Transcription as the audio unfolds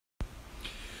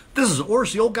This is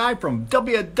Orsi, the old guy from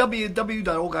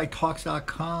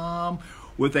www.oldguytalks.com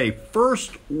with a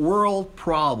first world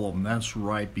problem. That's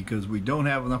right, because we don't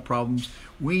have enough problems.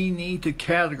 We need to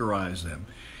categorize them.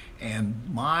 And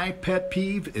my pet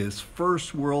peeve is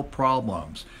first world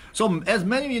problems. So as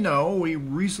many of you know, we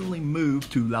recently moved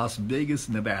to Las Vegas,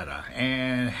 Nevada.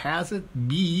 And has it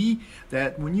be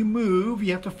that when you move,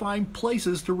 you have to find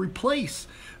places to replace.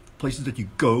 Places that you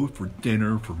go for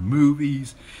dinner, for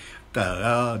movies,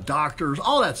 doctors,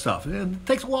 all that stuff. And it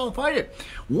takes a while to find it.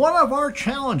 One of our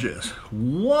challenges,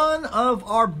 one of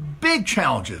our big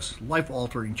challenges,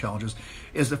 life-altering challenges,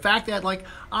 is the fact that like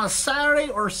on a Saturday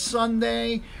or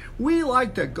Sunday, we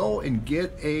like to go and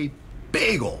get a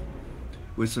bagel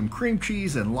with some cream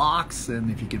cheese and lox,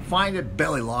 and if you can find it,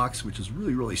 belly lox, which is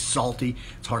really, really salty.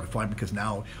 It's hard to find because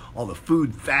now all the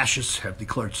food fascists have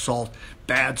declared salt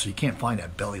bad, so you can't find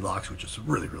that belly lox, which is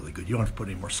really, really good. You don't have to put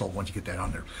any more salt once you get that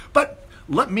on there. But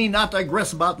let me not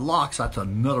digress about lox. That's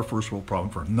another first world problem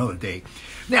for another day.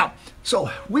 Now, so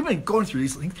we've been going through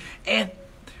these things, and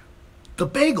the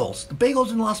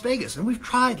bagels in Las Vegas, and we've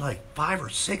tried like 5 or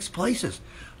 6 places.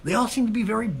 They all seem to be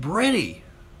very bready.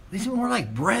 They seem more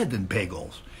like bread than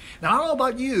bagels. Now, I don't know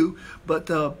about you, but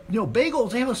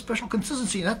bagels, they have a special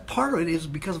consistency, and that part of it is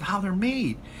because of how they're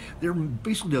made. They're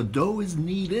basically, the dough is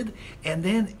kneaded, and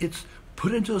then it's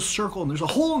put into a circle, and there's a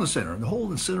hole in the center. And the hole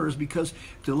in the center is because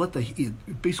to let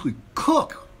it basically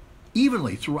cook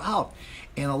evenly throughout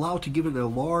and allow it to give it a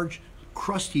large,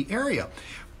 crusty area.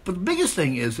 But the biggest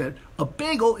thing is that a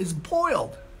bagel is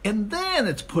boiled, and then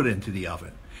it's put into the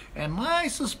oven. And my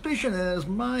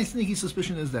sneaky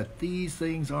suspicion is that these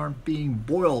things aren't being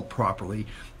boiled properly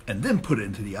and then put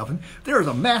into the oven. There is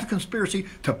a mass conspiracy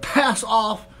to pass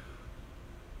off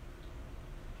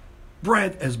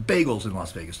bread as bagels in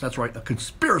Las Vegas. That's right, a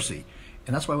conspiracy.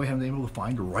 And that's why we haven't been able to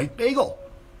find the right bagel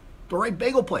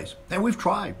place. And we've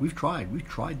tried delis, we've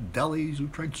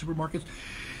tried supermarkets,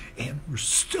 and we're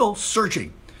still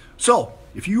searching. So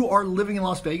if you are living in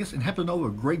Las Vegas and happen to know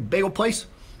of a great bagel place,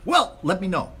 well, let me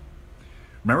know.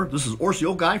 Remember, this is Orsi, the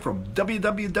old guy from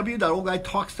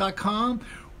www.oldguytalks.com,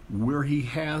 where he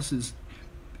has his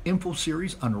info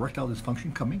series on erectile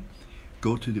dysfunction coming.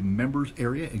 Go to the members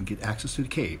area and get access to the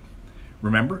cave.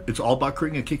 Remember, it's all about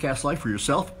creating a kick-ass life for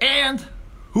yourself and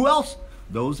who else?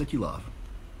 Those that you love.